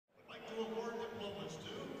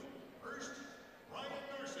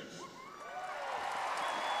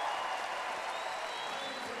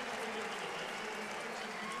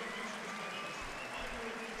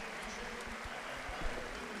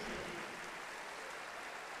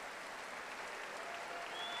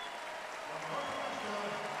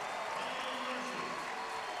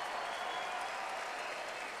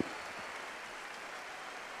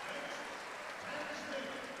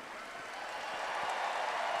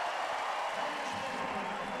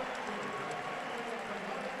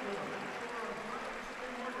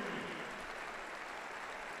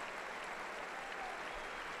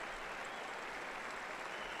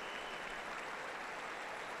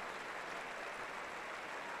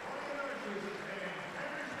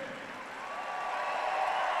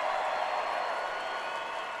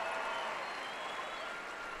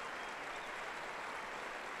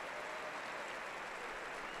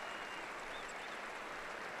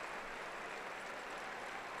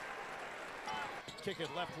Kick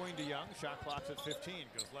it left wing to Young. Shot clock's at 15.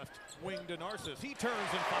 Goes left wing to Narcissus. He turns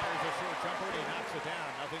and fires a short jumper. He knocks it down.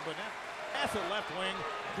 Nothing but net. Pass it left wing.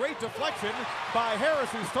 Great deflection by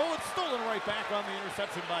Harris, who stole it. Stolen right back on the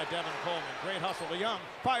interception by Devin Coleman. Great hustle to Young.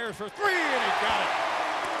 Fires for three, and he got it.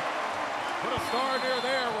 Put a star near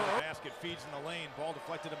there. Basket feeds in the lane. Ball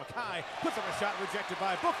deflected to Mackay. Puts up a shot rejected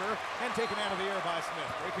by Booker and taken out of the air by Smith.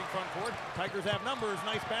 Breaking front court. Tigers have numbers.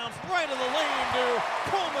 Nice bounce right in the lane to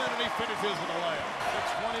Coleman, and he finishes with a layup.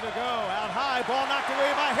 6:20 to go. Out high. Ball knocked away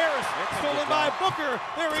by Harris. Stolen by Booker.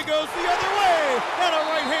 There he goes the other way. And a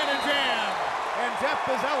right-handed jam. And Jeff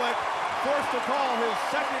Bezelic forced to call his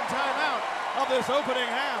second timeout of this opening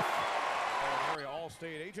half.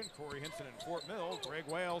 All-State agent Corey Hinson in Fort Mill, Greg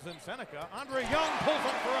Wales in Seneca. Andre Young pulls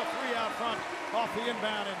up for a three out front off the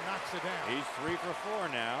inbound and knocks it down. He's 3 for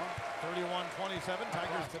 4 now. 31-27,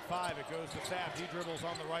 Tigers at 5. It goes to Sapp. He dribbles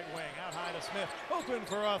on the right wing. Out high to Smith. Open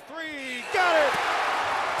for a three. Got it!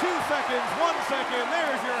 2 seconds, 1 second.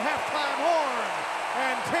 There's your halftime horn.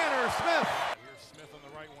 And Tanner Smith. Here's Smith on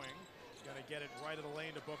the right wing. Gonna get it right of the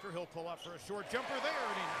lane to Booker. He'll pull up for a short jumper there,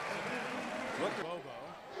 and he knocks it down. Look at Bobo.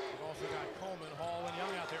 We've also got Coleman, Hall, and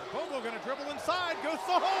Young out there. Bobo gonna dribble inside, goes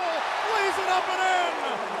to the hole, lays it up and in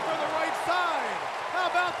for the right side. How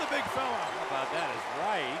about the big fella? How about that is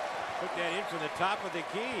right. Put that in from the top of the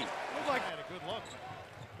key. Looks like had a good look.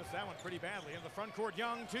 Missed that one pretty badly. In the front court,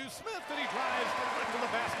 Young to Smith, and he drives to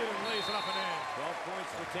the basket and lays it up and in. 12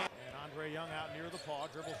 points for 10. And Andre Young out near the paw,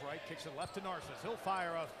 dribbles right, kicks it left to Narcissus. He'll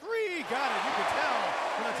fire a three. Got it. You could tell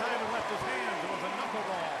from the time it left his hands. It was a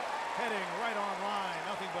knuckleball. Heading right on line,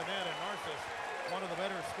 nothing but net, and Narcissus, one of the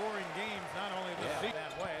better scoring games, not only this season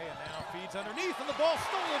that way, and now feeds underneath, and the ball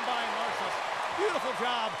stolen by Narcissus. Beautiful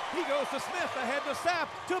job. He goes to Smith, ahead to Sapp,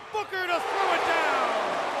 to Booker to throw it down.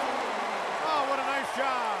 Oh, what a nice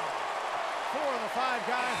job. 4 of the 5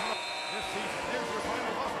 guys this season. There's your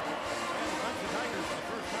final buzzer. And the Clemson Tigers, for the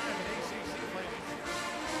first time in ACC play this year,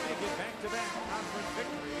 they get back-to-back conference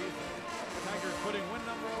victories. The Tigers putting win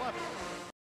number 11.